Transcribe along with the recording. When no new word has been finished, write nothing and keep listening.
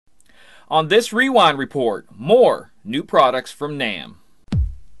On this Rewind Report, more new products from NAMM.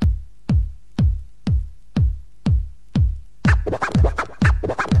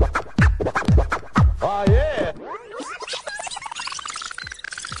 Oh, yeah.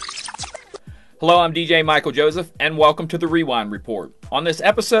 Hello, I'm DJ Michael Joseph, and welcome to the Rewind Report. On this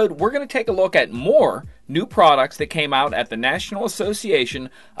episode, we're going to take a look at more new products that came out at the National Association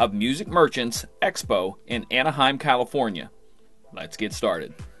of Music Merchants Expo in Anaheim, California. Let's get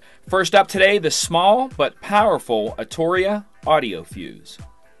started. First up today, the small but powerful Autoria Audiofuse.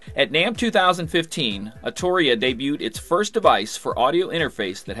 At NAMM 2015, Autoria debuted its first device for audio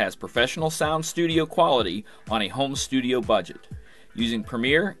interface that has professional sound studio quality on a home studio budget. Using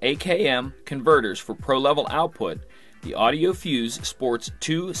Premier AKM converters for pro-level output, the Audiofuse sports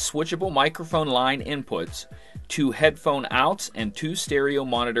two switchable microphone line inputs, two headphone outs, and two stereo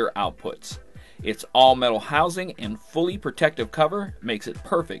monitor outputs. Its all-metal housing and fully protective cover makes it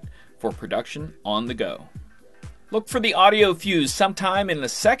perfect for production on the go. Look for the Audiofuse sometime in the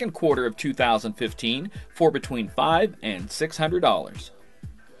second quarter of 2015 for between $500 and $600.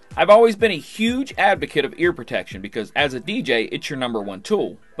 I've always been a huge advocate of ear protection because as a DJ, it's your number one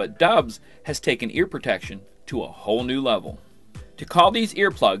tool, but Dubs has taken ear protection to a whole new level. To call these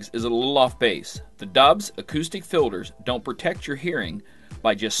earplugs is a little off base. The Dubs acoustic filters don't protect your hearing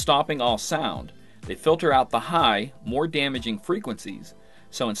by just stopping all sound. They filter out the high, more damaging frequencies,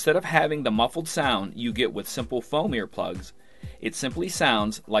 so instead of having the muffled sound you get with simple foam earplugs, it simply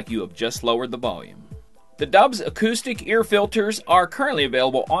sounds like you have just lowered the volume. The Dubs acoustic ear filters are currently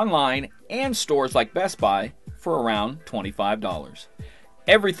available online and stores like Best Buy for around $25.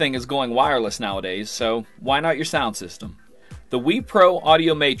 Everything is going wireless nowadays, so why not your sound system? The WePro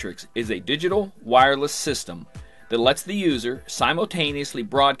Audio Matrix is a digital wireless system that lets the user simultaneously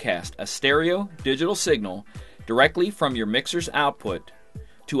broadcast a stereo digital signal directly from your mixer's output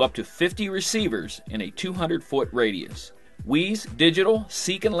to up to 50 receivers in a 200-foot radius. We's digital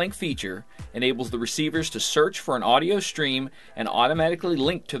Seek and Link feature enables the receivers to search for an audio stream and automatically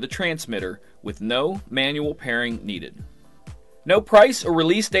link to the transmitter with no manual pairing needed. No price or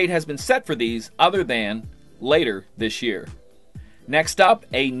release date has been set for these other than later this year. Next up,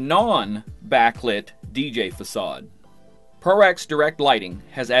 a non-backlit DJ facade. ProX Direct Lighting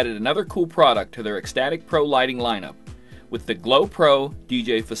has added another cool product to their Ecstatic Pro lighting lineup with the GloPro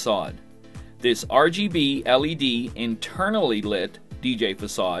DJ facade. This RGB LED internally lit DJ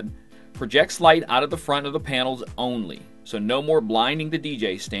facade projects light out of the front of the panels only, so no more blinding the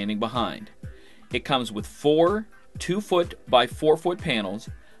DJ standing behind. It comes with four 2-foot by 4-foot panels,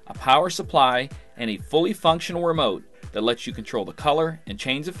 a power supply, and a fully functional remote that lets you control the color and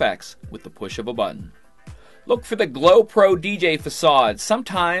change effects with the push of a button. Look for the GloPro DJ facade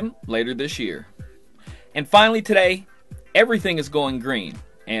sometime later this year. And finally today, everything is going green.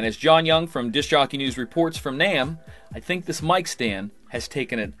 And as John Young from Disc Jockey News reports from NAMM, I think this mic stand has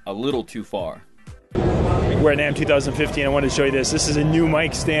taken it a little too far. We're at NAMM 2015. I wanted to show you this. This is a new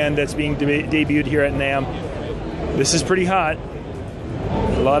mic stand that's being debuted here at NAMM. This is pretty hot.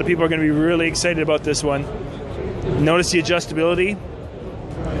 A lot of people are going to be really excited about this one. Notice the adjustability.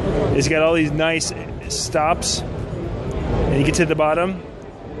 It's got all these nice stops. And you get to the bottom.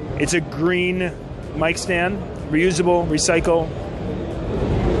 It's a green mic stand. Reusable, recycle.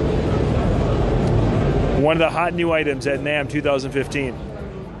 One of the hot new items at NAMM 2015.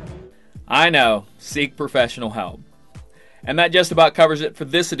 I know, seek professional help. And that just about covers it for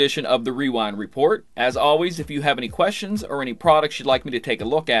this edition of the Rewind Report. As always, if you have any questions or any products you'd like me to take a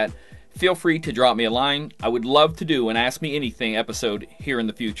look at, feel free to drop me a line. I would love to do an Ask Me Anything episode here in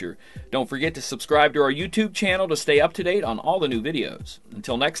the future. Don't forget to subscribe to our YouTube channel to stay up to date on all the new videos.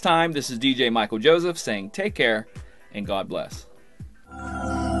 Until next time, this is DJ Michael Joseph saying take care and God bless.